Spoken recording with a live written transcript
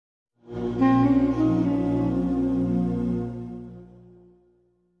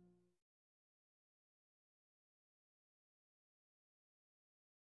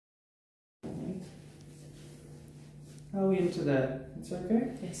How are we into there? It's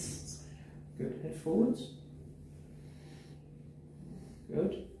okay? Yes. Good. Head forwards.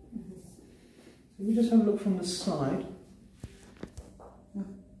 Good. So we just have a look from the side.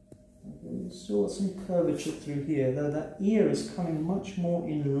 Okay, still got some curvature through here, though that ear is coming much more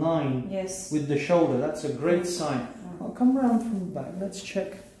in line with the shoulder. That's a great sign. I'll come around from the back. Let's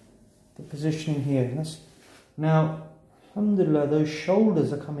check the positioning here. Now, alhamdulillah, those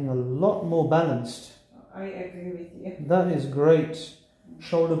shoulders are coming a lot more balanced. I agree with you. That is great.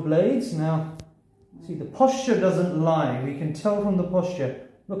 Shoulder blades. Now, see, the posture doesn't lie. We can tell from the posture.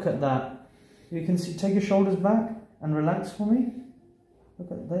 Look at that. You can see, take your shoulders back and relax for me.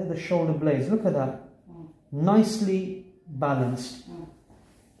 Look at there, the shoulder blades. Look at that. Nicely balanced.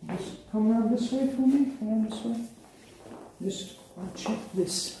 Just come around this way for me. Around this way. Just check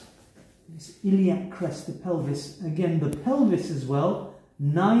this iliac crest, the pelvis. Again, the pelvis as well.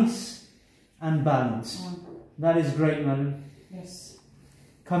 Nice and balanced. That is great, madam. Yes.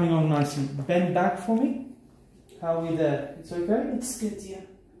 Coming on nicely. Bend back for me. How are we there? It's okay? It's good, yeah.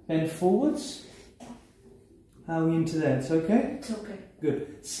 Bend forwards. How are we into there? It's okay? It's okay.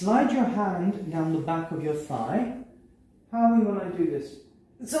 Good. Slide your hand down the back of your thigh. How are we when I do this?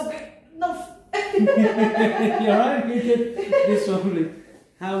 It's okay. No. You're right? You did this one, please.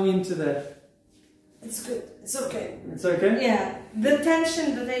 How are we into there? It's good. It's okay. It's okay? Yeah. The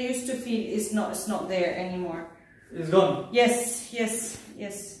tension that I used to feel is not there anymore. It's gone? Yes.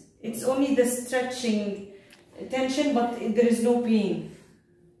 It's only the stretching tension, but there is no pain.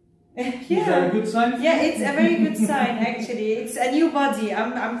 Is that a good sign? Yeah, it's a very good sign actually. It's a new body.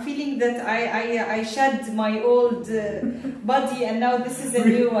 I'm feeling that I shed my old body and now this is a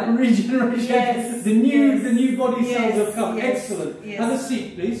new one. Regeneration. Yes. The new body cells have come. Yes. Excellent. Yes. Have a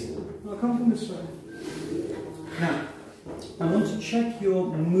seat, please. I'll come from this way. Now, I want to check your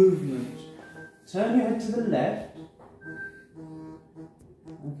movement. Turn your head to the left.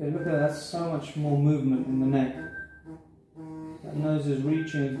 Okay, look at that. That's so much more movement in the neck. That nose is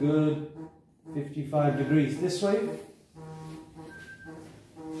reaching a good 55 degrees. This way.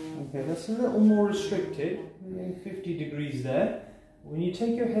 Okay, that's a little more restricted. We're getting 50 degrees there. When you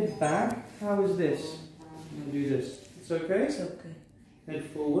take your head back, how is this? I'm going to do this. It's okay? It's okay. Head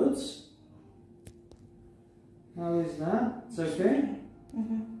forwards. How is that? It's okay?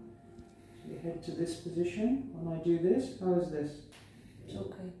 You head to this position. When I do this, how is this? It's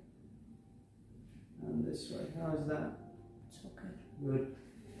okay. And this way, how is that? It's okay. Good.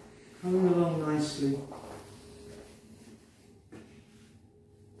 Coming along nicely.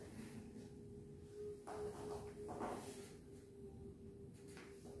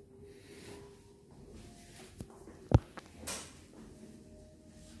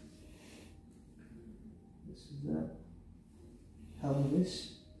 This is the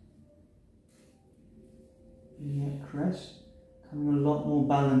pelvis. Iliac crest. Coming a lot more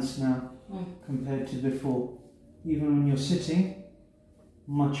balanced now compared to before. Even when you're sitting,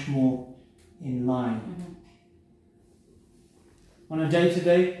 much more in line. On a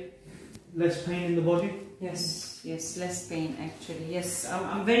day-to-day, less pain in the body? Yes, less pain actually. Yes,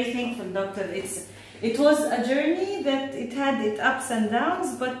 I'm very thankful, doctor. It was a journey that it had its ups and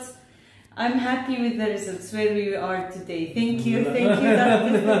downs, but I'm happy with the results where we are today. Thank you,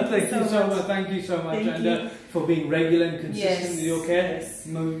 doctor. Thank you so much. Thank you so much, and for being regular and consistent with your care. Yes.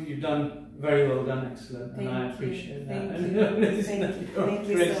 You've done very well done, excellent, and I appreciate that. Thank you. Thank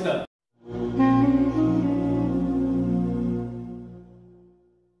you so much.